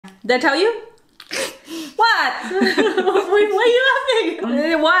Did I tell you? What? Why are you laughing?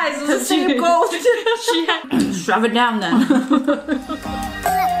 It was the same ghost. Shove it down then.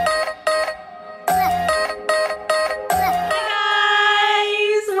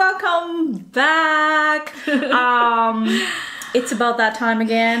 Welcome back. It's about that time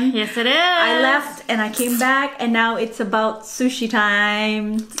again. Yes, it is. I left and I came back, and now it's about sushi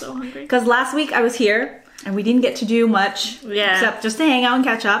time. So hungry. Because last week I was here and we didn't get to do much except just to hang out and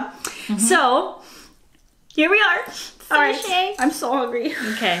catch up. So here we are. All right. I'm so hungry.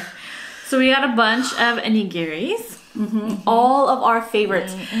 Okay. So we got a bunch of onigiris. All of our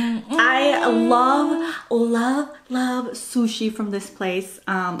favorites. I love sushi from this place.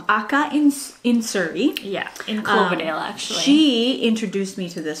 Aka in Surrey. Yeah, in Cloverdale actually. She introduced me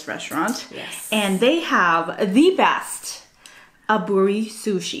to this restaurant. Yes. And they have the best aburi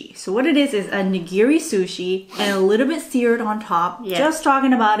sushi. So what it is a nigiri sushi and a little bit seared on top. Yeah. Just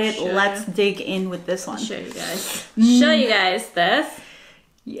talking about it. Sure. Let's dig in with this one. Show you guys. Show you guys this.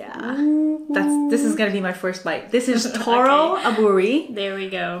 Yeah, this is gonna be my first bite. This is toro aburi. There we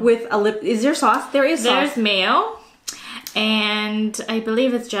go. With a lip. Is there sauce? There is sauce. There's mayo, and I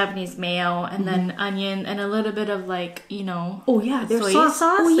believe it's Japanese mayo, and then onion, and a little bit of like, you know. Oh yeah, there's soy sauce.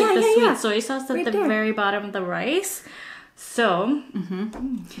 Oh like yeah, the yeah, sweet yeah. soy sauce at Right the there. very bottom of the rice. So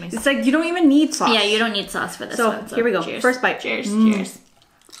It's like you don't even need sauce. yeah, you don't need sauce for this one. So here we go. Cheers. First bite. Cheers. Cheers.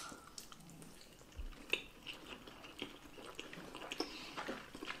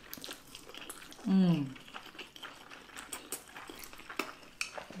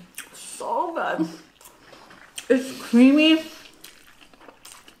 So good. It's creamy.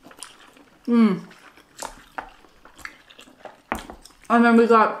 And then we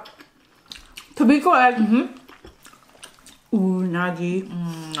got tobiko egg. Unagi.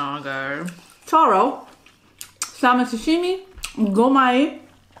 Nagar. Taro. Salmon sashimi. Gomai.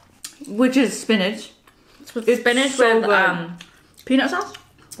 Which is spinach. It's spinach so with good. Peanut sauce?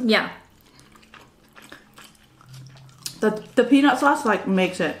 yeah. The peanut sauce like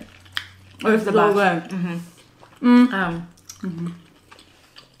makes it. It's the so best. good. And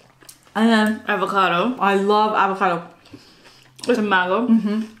then Avocado. I love avocado. Tomato.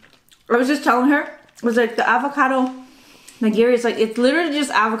 I was just telling her, it was like the avocado nigiri is like, it's literally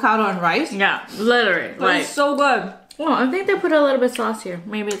just avocado and rice. Yeah, literally. But it's so good. Oh, I think they put a little bit of sauce here.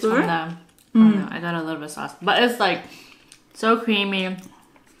 Maybe it's from the. Oh, no, I got a little bit of sauce, but it's like so creamy,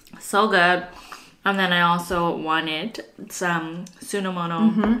 so good. And then I also wanted some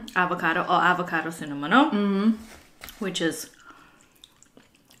sunomono avocado or avocado sunomono, which is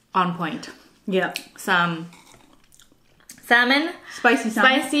on point. Yeah. Some salmon, Spicy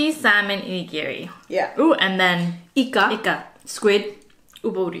salmon. spicy salmon onigiri. Yeah. Ooh, and then Ika. Squid.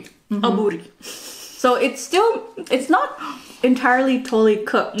 ubori. Oburi. So it's not entirely totally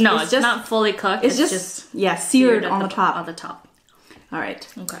cooked. No, it's just not fully cooked. It's just yeah, seared on the top. On the top. All right.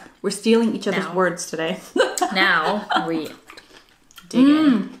 Okay. We're stealing each other's Now. words today. Now we dig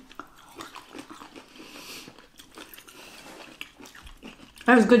in.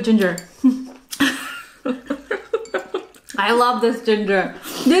 That was good ginger. I love this ginger.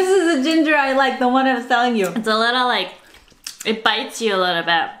 This is the ginger I like, the one I was telling you. It's a little like, it bites you a little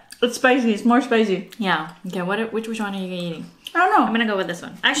bit. It's spicy. It's more spicy. Yeah. Okay. Which one are you eating? I don't know. I'm gonna go with this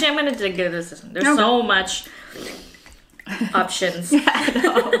one. Actually, I'm gonna go with this one. There's Okay. so much options. Yeah, I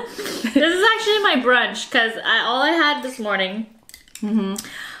know. This is actually my brunch because all I had this morning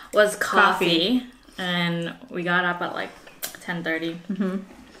was coffee, and we got up at like 10:30.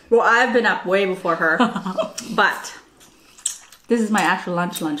 Well, I've been up way before her, but this is my actual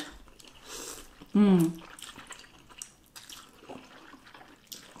lunch.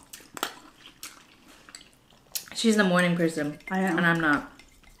 She's a morning person. I am. And I'm not.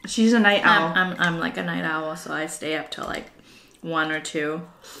 She's a night owl. I'm like a night owl, so I stay up till like 1 or 2.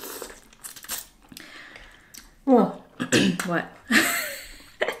 Oh. What?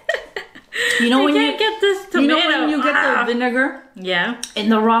 You know when can't get this tomato. You know when you get the vinegar Yeah. in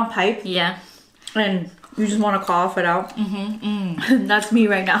the wrong pipe Yeah. and you just want to cough it out? That's me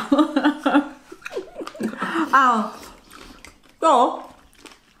right now. So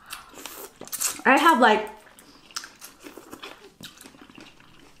I have like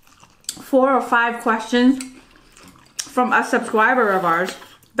 4 or 5 questions from a subscriber of ours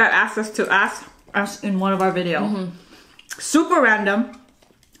that asked us to ask us in one of our videos. Super random.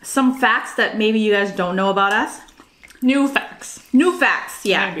 Some facts that maybe you guys don't know about us. New facts. New facts,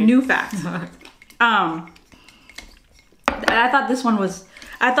 yeah, Maybe. new facts. I thought this one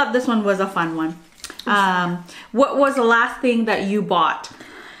was a fun one. What was the last thing that you bought?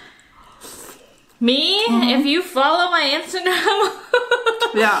 Me? If you follow my Instagram,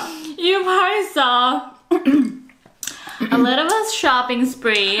 Yeah. You probably saw a little bit of shopping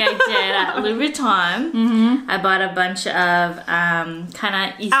spree I did at Louis Vuitton. Mm-hmm. I bought a bunch of kind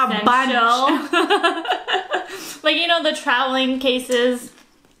of essential, like you know the traveling cases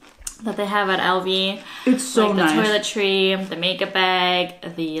that they have at LV. It's so like nice. The toiletry, the makeup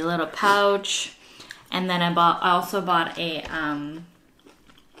bag, the little pouch, and then I also bought a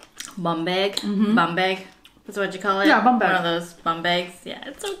bum bag. Mm-hmm. Bum bag. That's what you call it? Yeah, bum bag. One of those bum bags. Yeah,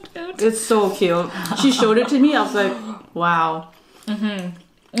 it's so cute. It's so cute. She showed it to me. I was like, wow. Mm-hmm.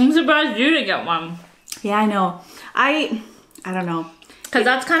 I'm surprised you didn't get one. Yeah, I know. I don't know. Because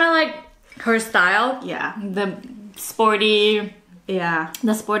that's kind of like her style. Yeah. The sporty Yeah.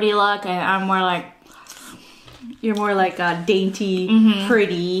 look. I'm more like You're more like a dainty,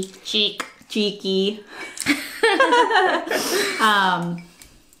 pretty, cheeky.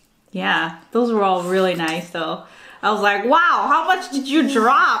 Yeah, those were all really nice though. I was like, wow, how much did you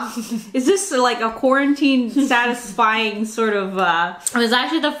drop? Is this like a quarantine satisfying sort of It was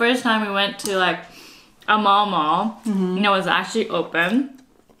actually the first time we went to like a mall. You know, it was actually open.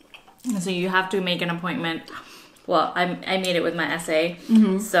 And so you have to make an appointment. Well, I made it with my SA.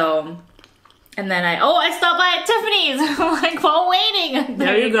 So, and then I stopped by at Tiffany's. I'm like, while waiting.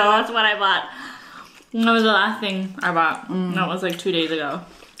 There you go. That's what I bought. And that was the last thing I bought. That was like 2 days ago.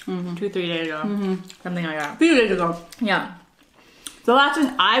 2-3 days ago. Something like that. a few days ago. Yeah. The last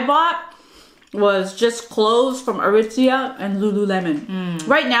thing I bought was just clothes from Aritzia and Lululemon.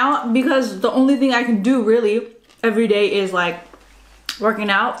 Right now, because the only thing I can do really every day is like working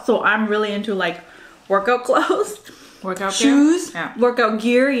out. So I'm really into like workout clothes. Workout shoes, gear? Yeah. workout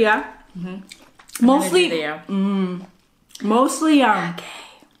gear, yeah. Mostly,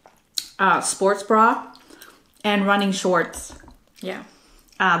 sports bra and running shorts. Yeah.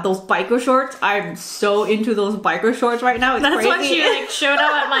 Those biker shorts, I'm so into those biker shorts right now. It's That's crazy. when she like showed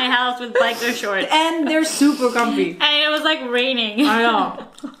up at my house with biker shorts. And they're super comfy. And it was like raining. I know.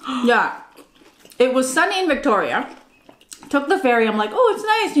 Yeah. It was sunny in Victoria. Took the ferry. I'm like, oh, it's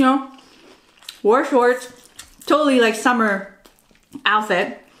nice, you know. Wore shorts. Totally like summer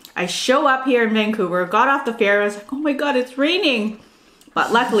outfit. I show up here in Vancouver. Got off the ferry. I was like, oh my god, it's raining.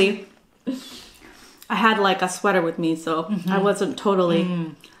 But luckily, I had like a sweater with me, so I wasn't totally.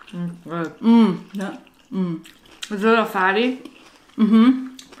 Yeah. Is it a fatty?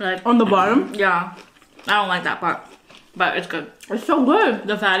 Like, On the bottom. yeah. I don't like that part. But it's good. It's so good.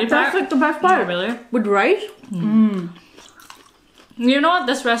 The fatty part? That's like the best part. Oh, really? With rice? You know what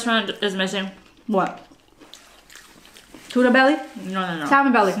this restaurant is missing? What? Tuna belly? No.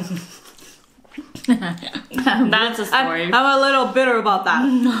 Salmon belly. That's a story. I'm a little bitter about that.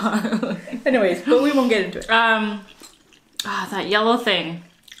 Anyways, but we won't get into it. That yellow thing.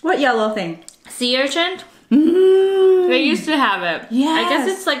 What yellow thing? Sea urchin? They used to have it. Yes. I guess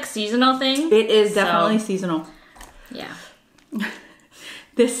it's like seasonal thing. It is definitely seasonal. Yeah.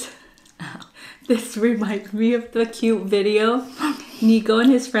 This reminds me of the cute video Nico and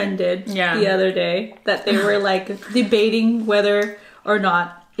his friend did the other day. That they were like debating whether or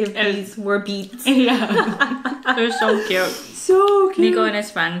not if these were beets. Yeah. They're so cute. So cute. Nico and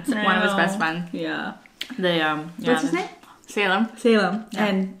his friends. One of his best friends. Yeah. They What's his name? Salem. Salem. Yeah.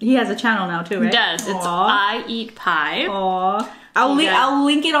 And he has a channel now too, right? He does. It's I Eat Pie. Aww. I'll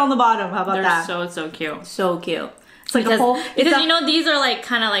link it on the bottom. How about that? They're so cute. So cute. It's like because, a whole... Because you know these are like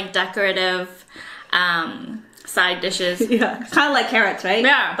kind of like decorative side dishes. Yeah. Kind of like carrots, right?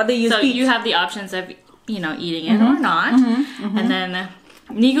 Yeah. But they use beets. You have the options of, you know, eating it or not. And then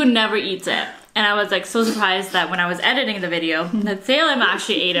Nico never eats it. And I was like so surprised that when I was editing the video that Salem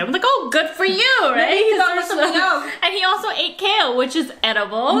actually ate it. I'm like, oh, good for you, right? He thought it was something else. And he also ate kale, which is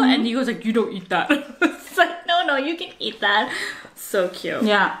edible. And Nico's like, you don't eat that. It's like, no, you can eat that. So cute.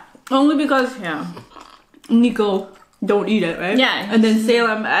 Yeah. Only because Nico don't eat it, right? Yeah. And then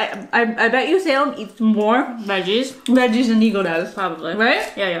Salem, I bet you Salem eats more Veggies than Nico does. probably,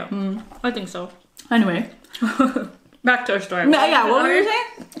 Right? Yeah. I think so. Anyway. Back to our story. Yeah, what were you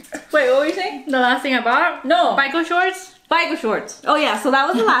saying? Wait, what were you saying? The last thing I bought? No. Biker shorts? Biker shorts. Oh yeah, so that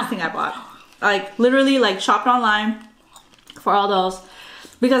was the last thing I bought. Like literally like shopped online for all those.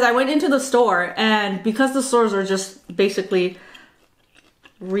 Because I went into the store and because the stores are just basically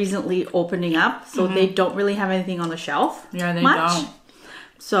recently opening up, so they don't really have anything on the shelf. Yeah, they much. don't.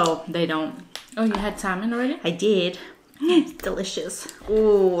 So They don't. Oh, you had salmon already? I did. It's delicious.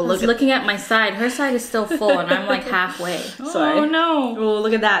 Ooh, Looking at my side. Her side is still full and I'm like halfway. Sorry. Oh no. Oh,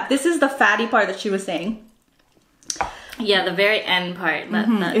 look at that. This is the fatty part that she was saying. Yeah, the very end part.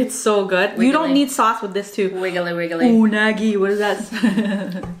 That It's so good. Wiggly. You don't need sauce with this too. Wiggly, wiggly. Unagi, what is that?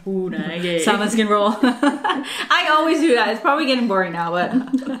 Unagi. Salmon skin roll. I always do that. It's probably getting boring now, but.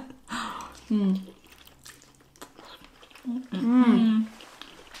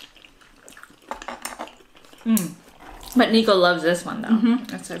 But Nico loves this one though.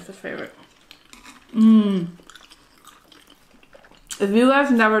 That's her favorite. If you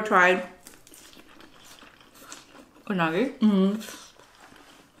guys never tried Unagi?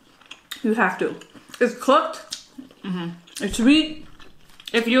 you have to. It's cooked. It's sweet.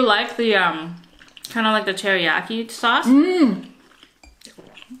 If you like the kind of like the teriyaki sauce,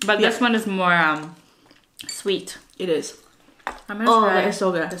 but this one is more sweet. It is. I'm gonna try that is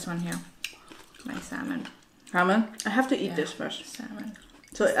so good. this one here. My salmon. Ramen. I have to eat this first, Salmon.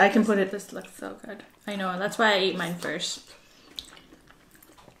 so I can put it. This looks so good. I know. That's why I ate mine first.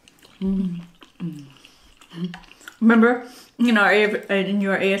 Remember, in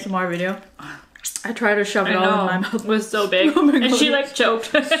your ASMR video, I tried to shove it all in my mouth. It was so big, Oh my and God. she like choked.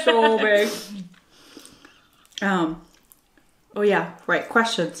 So big. Oh yeah, right.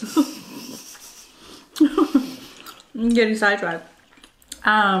 Questions. I'm getting sidetracked.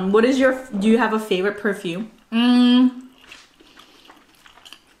 What is your? Do you have a favorite perfume?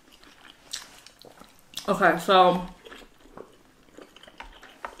 Okay, so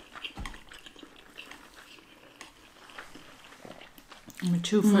let me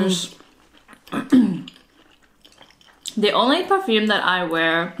choose first. The only perfume that I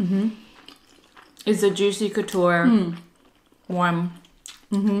wear is the Juicy Couture one,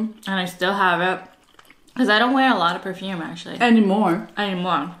 and I still have it because I don't wear a lot of perfume actually Anymore.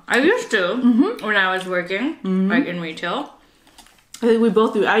 anymore. I used to when I was working like in retail. I think we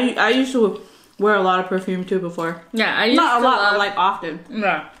both do. I used to wear a lot of perfume too before. Yeah, I used Not to a lot, love, but like often.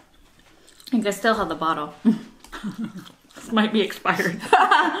 yeah. I think I still have the bottle. This might be expired.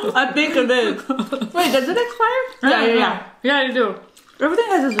 I think it is. Wait, does it expire? Yeah. Yeah, you do. Everything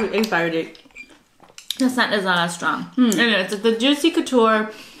has its expiry date. The scent is not as strong. Anyway, it's the Juicy Couture.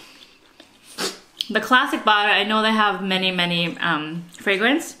 The classic bottle. I know they have many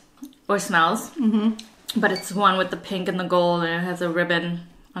fragrance or smells. But it's one with the pink and the gold, and it has a ribbon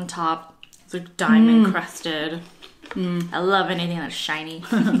on top. It's like diamond crusted. I love anything that's shiny.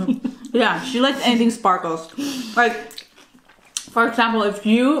 Yeah, she likes anything sparkles. Like, for example, if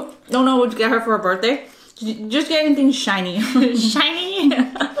you don't know what to get her for her birthday, just get anything shiny. Shiny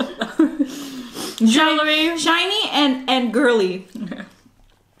jewelry. Shiny and girly.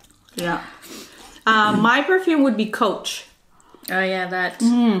 Yeah. My perfume would be Coach. Oh yeah, that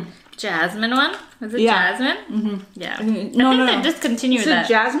jasmine one. Was it Yeah. jasmine? Yeah. I No, think no, they no. discontinued Is it that.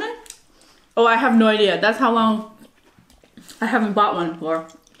 jasmine? Oh, I have no idea. That's how long I haven't bought one for.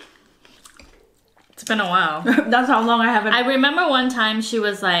 It's been a while. That's how long I haven't. I remember one time she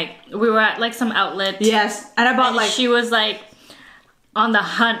was like, we were at like some outlet. Yes, and I bought And like she was like on the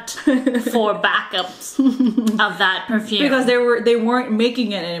hunt for backups of that perfume. because they weren't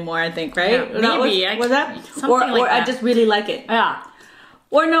making it anymore. I think, right? Yeah, That maybe. was that Something or like I that. just really like it. Yeah.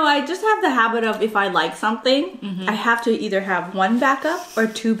 Or no, I just have the habit of if I like something, I have to either have one backup or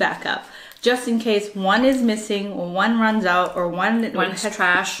two backup, just in case one is missing or one runs out or one One's has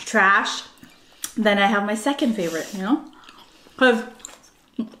trash. Then I have my second favorite, you know? Because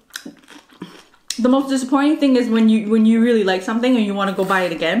the most disappointing thing is when you really like something and you want to go buy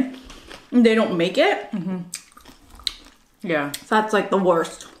it again, and they don't make it. Yeah. So that's like the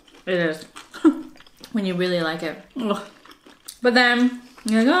worst. It is. When you really like it. Ugh. But then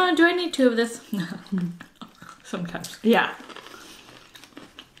you're like, oh, do I need two of this? Sometimes. Yeah.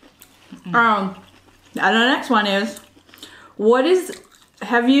 And the next one is,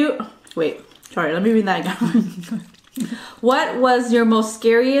 sorry, let me read that again. What was your most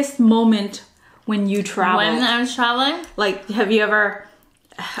scariest moment when you traveled? When I was traveling? Like, have you ever...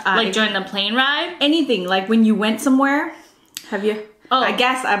 Like during the plane ride? anything, like when you went somewhere? Have you... Oh.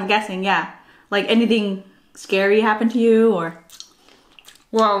 I'm guessing, yeah. Like anything scary happened to you or...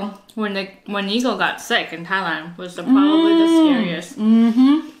 Well, when Nico got sick in Thailand was probably the scariest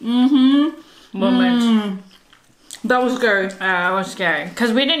moment. That was scary. It was scary.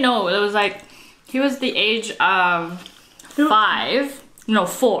 Because we didn't know. It was like, he was the age of 4.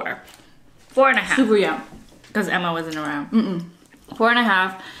 4.5. Super young. Because Emma wasn't around.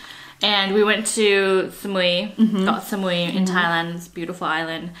 4.5. And we went to Samui, Samui in Thailand, this beautiful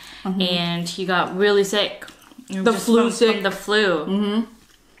island. And he got really sick. The flu sick. From the flu.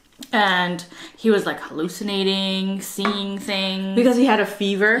 And he was like hallucinating, seeing things. Because he had a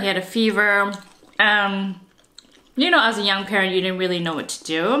fever. He had a fever. You know, as a young parent, you didn't really know what to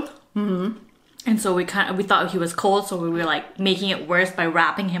do. And so we thought he was cold, so we were like making it worse by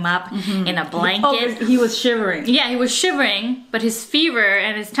wrapping him up in a blanket. Oh, he was shivering. Yeah, he was shivering, but his fever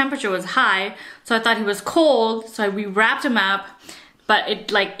and his temperature was high, so I thought he was cold, so we wrapped him up, but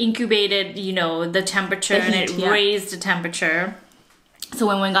it like incubated, you know, the temperature, and it raised the temperature. So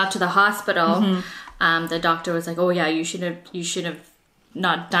when we got to the hospital, the doctor was like, "Oh yeah, you should have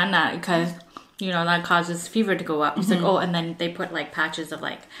not done that because, you know, that causes fever to go up." He's like, "Oh," and then they put like patches of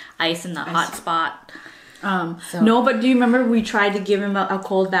like ice in the hot spot. No, but do you remember we tried to give him a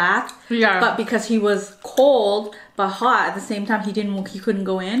cold bath? Yeah. But because he was cold but hot at the same time, he couldn't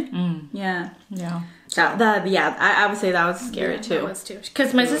go in. Yeah. Yeah. I would say that was scary too. That was too.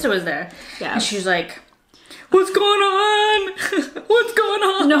 Because my sister was there. Yeah. And she's like, "What's going on? What's going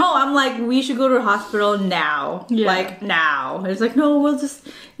on?" No, I'm like, we should go to the hospital now. Yeah. Like now. It's like, no, we'll just,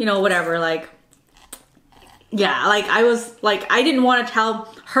 you know, whatever. Like, yeah, like I was like, I didn't want to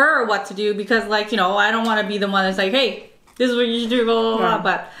tell her what to do because, like, you know, I don't want to be the one that's like, "Hey, this is what you should do," blah, blah, blah.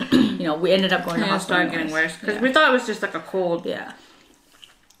 But, you know, we ended up going to the hospital. It started getting worse because we thought it was just like a cold. Yeah.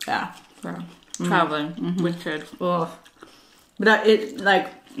 Yeah. Traveling with kids. Ugh. But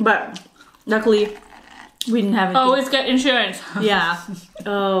luckily we didn't have anything. Always get insurance. Yeah.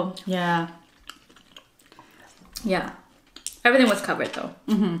 Oh, yeah. Yeah. Everything was covered though.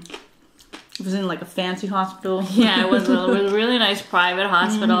 It was in like a fancy hospital. Yeah, it was a really nice private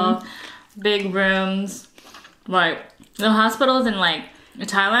hospital. Big rooms. Like, the hospitals in like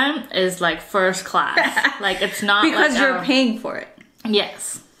Thailand is like first class. Like, it's not because like you're paying for it.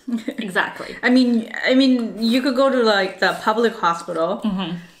 Yes. Exactly. I mean, you could go to like the public hospital.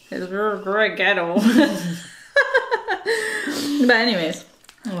 It's very ghetto. But anyways,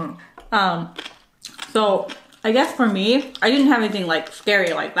 so I guess for me, I didn't have anything like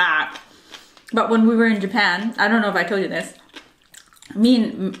scary like that. But when we were in Japan, I don't know if I told you this. Me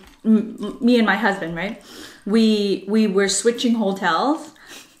and my husband, right? We were switching hotels,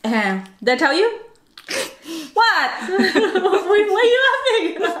 and did I tell you? What? Why are you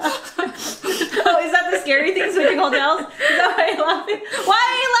laughing? Oh, is that the scary thing, switching hotels? Is that why you're laughing? Why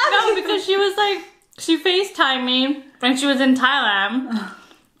are you laughing? No, because she was like, she FaceTimed me and she was in Thailand.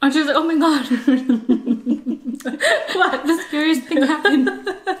 And she was like, "Oh my god." What? The scariest thing happened.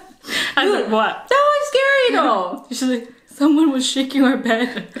 I was like, "What?" That was scary though. She's like, "Someone was shaking our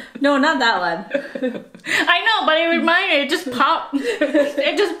bed." No, not that one. I know, but it reminded me, it just popped.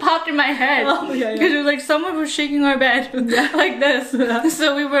 It just popped in my head. Oh, yeah. Because it was like, someone was shaking our bed like this.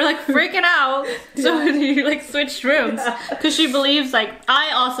 So we were like freaking out. So we like switched rooms. Because she believes, like,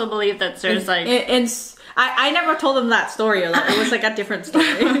 I also believe that there's like... I never told them that story. It was like a different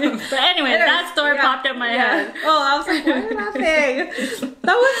story. But anyway, that story popped up my head. Oh, I was like, why are you laughing?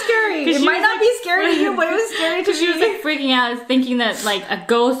 That was scary. It might not be scary to you, but it was scary to me. She was like freaking out, thinking that like a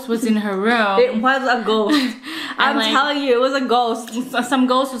ghost was in her room. It was a ghost. I'm like, telling you, it was a ghost. Some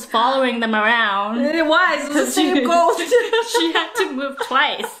ghost was following them around. It was the same ghost. She had to move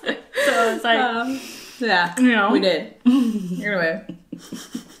twice. So it's like, yeah, you know, we did. Anyway.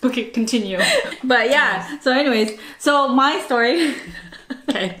 Okay, continue. But yeah, so anyways, so my story.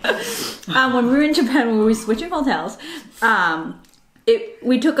 Okay. When we were in Japan, when we were switching hotels,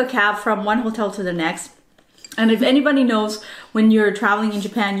 we took a cab from one hotel to the next. And if anybody knows, when you're traveling in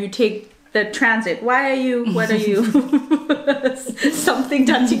Japan, you take the transit. What are you? Something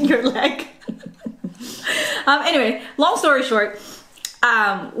touching your leg. Anyway, long story short,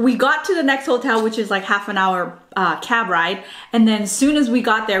 we got to the next hotel, which is like half an hour cab ride, and then as soon as we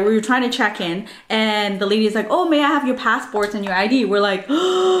got there, we were trying to check in, and the lady's like, "Oh, may I have your passports and your ID?" We're like,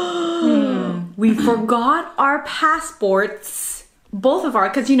 we forgot our passports, both of our,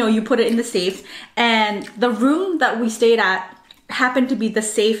 because you know, you put it in the safe, and the room that we stayed at happened to be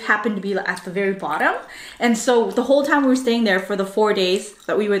at the very bottom, and so the whole time we were staying there for the 4 days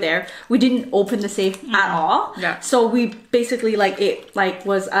that we were there, we didn't open the safe at all. Yeah. So we basically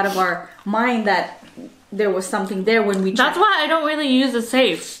was out of our mind that there was something there when we checked. That's why I don't really use the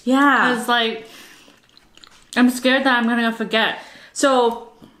safe. Yeah. Because like, I'm scared that I'm gonna forget. So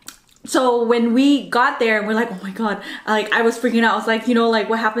when we got there and we're like, "Oh my god," like I was freaking out. I was like, you know, like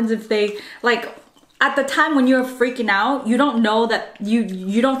what happens if they like. At the time when you're freaking out, you don't know that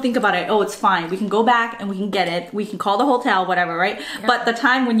you don't think about it. Oh, it's fine. We can go back and we can get it. We can call the hotel, whatever, right? Yeah. But the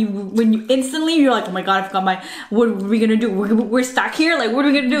time when you instantly, you're like, "Oh my god, I forgot what are we gonna do? We're stuck here. Like, what are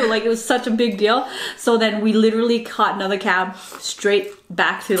we gonna do?" Like, it was such a big deal. So then we literally caught another cab straight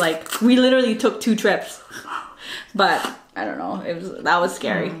back to like, we literally took 2 trips. But I don't know. That was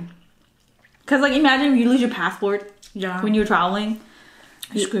scary. Cause like, imagine if you lose your passport when you're traveling.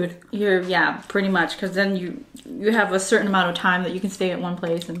 you're screwed. Yeah, pretty much, because then you have a certain amount of time that you can stay at one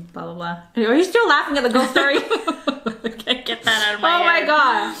place and blah blah blah. Are you still laughing at the ghost story? I can't get that out of my head. My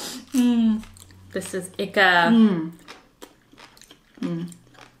god. This is Ika.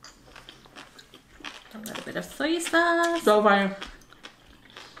 A little bit of soy sauce. So funny.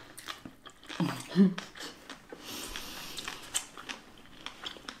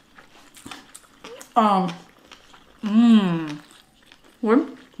 What?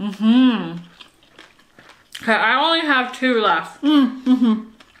 Okay, I only have 2 left.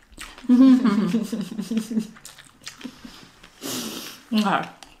 Okay.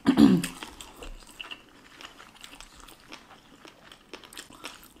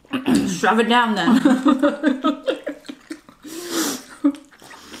 Shove it down then.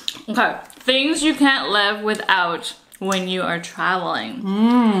 Okay, things you can't live without when you are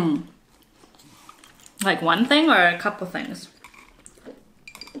traveling. Like one thing or a couple things?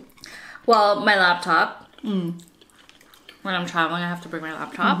 Well, my laptop. When I'm traveling, I have to bring my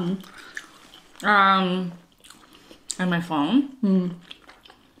laptop. And my phone.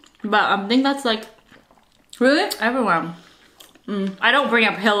 But I think that's like Really? everyone. I don't bring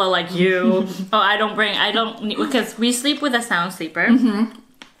a pillow like you. I don't need, because we sleep with a sound sleeper.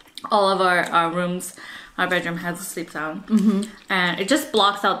 All of our rooms, our bedroom has a sleep sound. And it just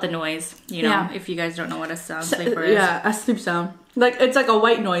blocks out the noise, you know, if you guys don't know what a sound sleeper is. Yeah, a sleep sound. Like, it's like a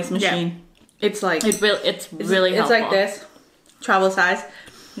white noise machine. Yeah. It's like... It's really It's helpful. like this. Travel size.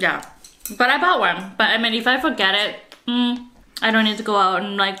 Yeah. But I bought one. But I mean, if I forget it, I don't need to go out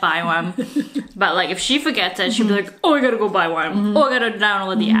and like buy one. But like if she forgets it, she'll be like, oh, I gotta go buy one. Oh, I gotta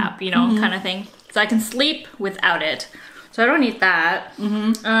download the app, you know, kind of thing. So I can sleep without it. So I don't need that.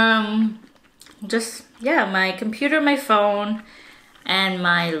 Just, yeah, my computer, my phone, and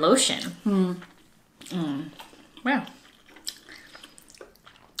my lotion. Yeah.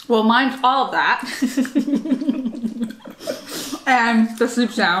 Well, mine's all of that. And the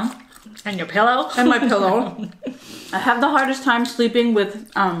sleep sound. And your pillow. And my pillow. I have the hardest time sleeping with,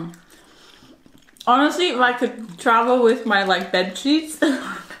 honestly, if I could travel with my, like, bed sheets.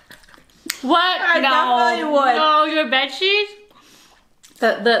 What? I definitely would. No, your bed sheet?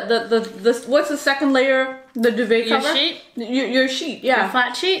 The what's the second layer? The duvet Your cover? sheet? Your sheet, yeah. Your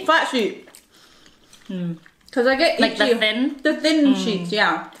flat sheet? Flat sheet. Because I get Like itchy. the thin? The thin sheets,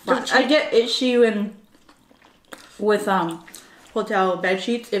 yeah. 'Cause I get itchy with hotel bed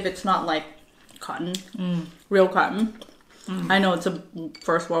sheets if it's not like cotton, real cotton. I know it's a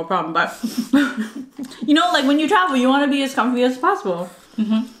first world problem, but you know, like when you travel, you want to be as comfy as possible.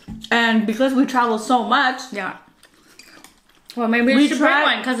 And because we travel so much, Yeah. Well, maybe we should bring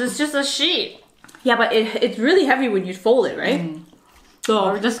one because it's just a sheet. yeah, but it's really heavy when you fold it, right? So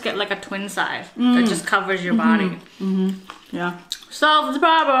Or just get like a twin size that just covers your body. yeah. Solve the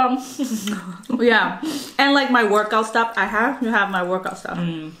problem. Yeah, and like my workout stuff, I have to have my workout stuff.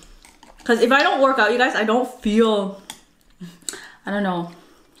 Because if I don't work out, you guys, I don't feel, I don't know,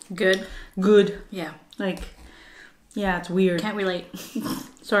 Good. Yeah, like, yeah, it's weird. Can't relate.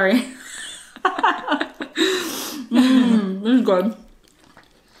 Sorry. This is good.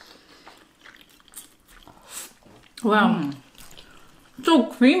 Wow. So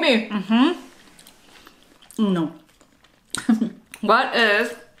creamy. No. What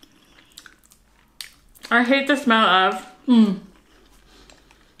is? I hate the smell of.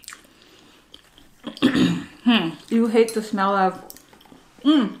 You hate the smell of.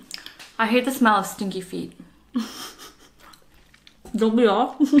 I hate the smell of stinky feet. Don't we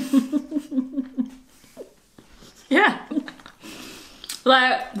all? Yeah.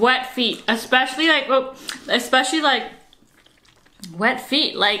 Like wet feet, especially like wet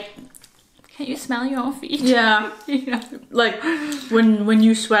feet. Like, can't you smell your own feet? Yeah. You know? Like when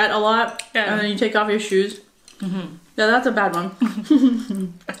you sweat a lot Yeah. and then you take off your shoes. Yeah, that's a bad one.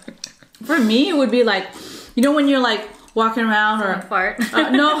 For me, it would be like, you know, when you're like walking around or Fart.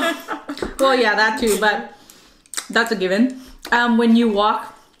 no. Well, yeah, that too, but that's a given. When you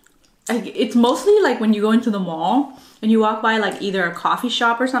walk, like, it's mostly like when you go into the mall and you walk by like either a coffee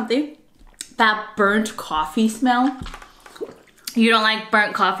shop or something. That burnt coffee smell. You don't like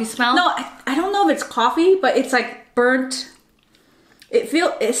burnt coffee smell? No, I don't know if it's coffee, but it's like burnt.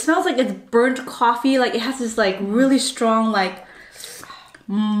 It smells like it's burnt coffee. Like it has this like really strong like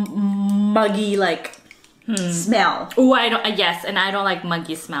muggy like smell. Oh, I don't. Yes, and I don't like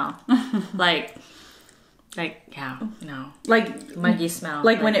muggy smell. like yeah, no. Like Muggy smell.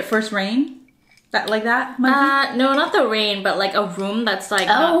 like when it first rained. That like that? Muggy? No, not the rain, but like a room that's like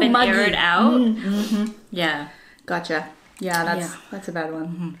not been muggy. aired out. Yeah. Gotcha. Yeah, that's a bad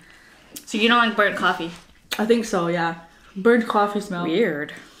one. So you don't like burnt coffee? I think so. Yeah. Bird coffee smell.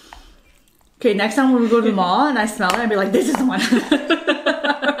 Weird. Okay, next time when we go to the mall and I smell it, I'd be like, this is the one. Because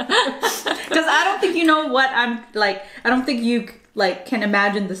I don't think you know what I'm like. I don't think you like can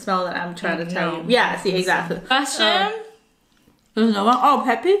imagine the smell that I'm trying to tell you. Yeah, see, exactly. Question? There's no one. Oh,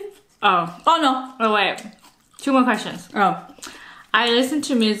 pet peeve? Oh no. Oh wait. 2 more questions. Oh. I listen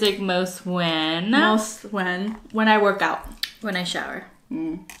to music most when I work out. When I shower.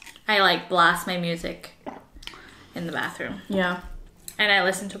 I like blast my music in the bathroom. Yeah. And I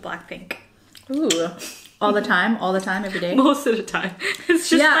listen to Blackpink. Ooh. All the time, every day. Most of the time. It's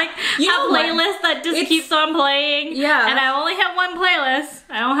just like you know a playlist that just keeps on playing. Yeah. And I only have one playlist.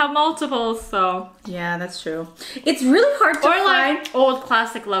 I don't have multiples, so. Yeah, that's true. It's really hard to find. Like old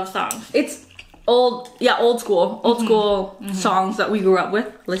classic love songs. It's old school songs that we grew up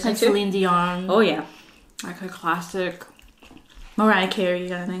with. Listening to. Celine Dion. Oh yeah. Like a classic. Mariah Carey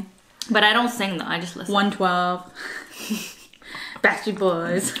kind of thing. But I don't sing though, I just listen. 112. Backstreet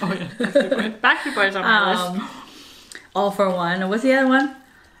Boys. Oh yeah, Backstreet Boys on my list. All for One. What's the other one?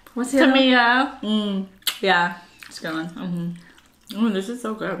 What's the other one? Tamia. Yeah, it's a good one. Oh, this is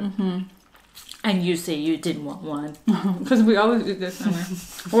so good. And you say you didn't want one. Because we always eat this somewhere.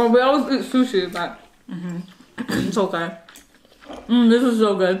 Well, we always eat sushi, but it's okay. This is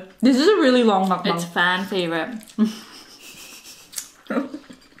so good. This is a really long mukbang. It's fan favorite.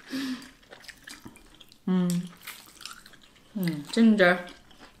 Ginger.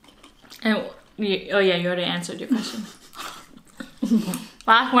 And oh yeah, you already answered your question.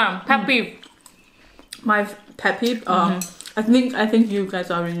 Last one, pet peeve. My pet peeve. I think you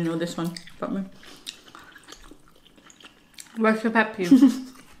guys already know this one about me. What's your pet peeve?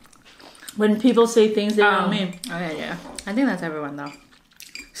 When people say things they don't mean. Oh yeah. I think that's everyone though.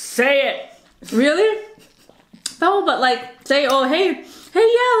 Say it. Really? No, but like say, oh hey,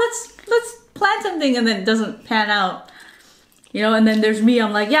 yeah, let's plan something, and then it doesn't pan out. You know, and then there's me.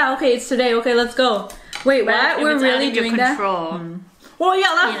 I'm like, yeah, okay, it's today. Okay, let's go. Wait, what? We're really doing that? Well,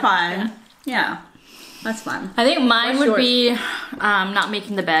 yeah, that's fine. Yeah, that's fine. I think mine would be not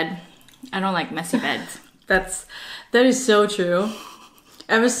making the bed. I don't like messy beds. That is so true.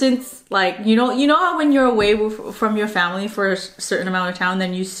 Ever since, like, you know how when you're away from your family for a certain amount of time,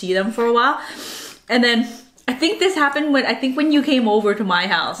 then you see them for a while, and then I think this happened when you came over to my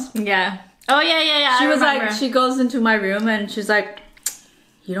house. Yeah. Oh yeah. She was like, she goes into my room and she's like,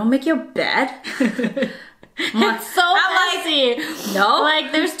 "You don't make your bed." It's so messy. No,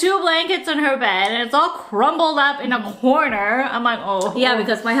 like there's 2 blankets on her bed and it's all crumbled up in a corner. I'm like, oh yeah,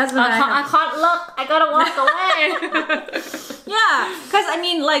 because my husband and I can't look. I gotta walk away. Yeah, because I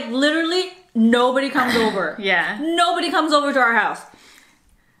mean, like literally nobody comes over. Yeah, nobody comes over to our house.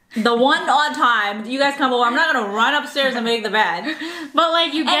 The one odd time you guys come over, I'm not gonna run upstairs and make the bed. But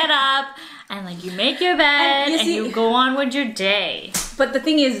like you get up and like you make your bed and you go on with your day. But the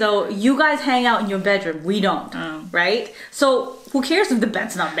thing is though, you guys hang out in your bedroom. We don't, right? So who cares if the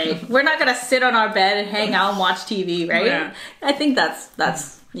bed's not made? We're not gonna sit on our bed and hang out and watch TV, right? Yeah. I think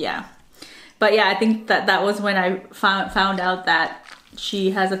that's yeah. But yeah, I think that was when I found out that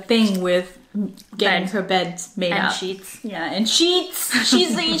she has a thing with getting her beds made and up. Sheets. Yeah, and sheets. She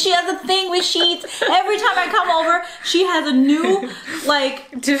has a thing with sheets. Every time I come over, she has a new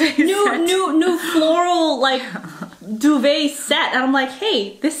like new floral like duvet set, and I'm like,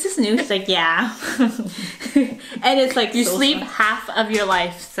 hey, this is new. She's like, yeah. And it's like you sleep half of your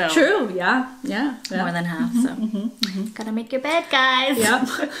life, so true. Yeah. More than half. So gotta make your bed, guys. Yep.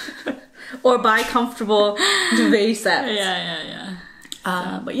 Or buy comfortable duvet sets. Yeah.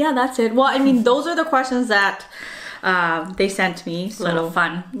 But yeah, that's it. Well, I mean, those are the questions that they sent me. So, little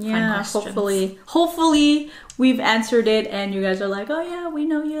fun. Yeah, hopefully we've answered it, and you guys are like, oh yeah, we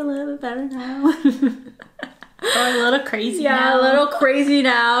know you a little bit better now. Or a little crazy. Yeah, now. a little crazy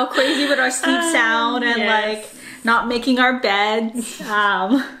now. Crazy with our sleep sound and like not making our beds.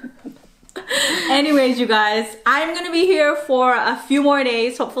 Anyways, you guys, I'm gonna be here for a few more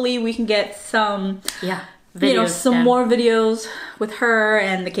days. Hopefully, we can get some. Videos, some more videos with her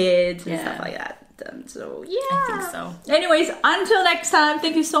and the kids and stuff like that. So yeah, I think so. Anyways, until next time,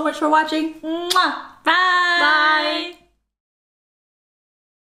 thank you so much for watching. Mwah! Bye.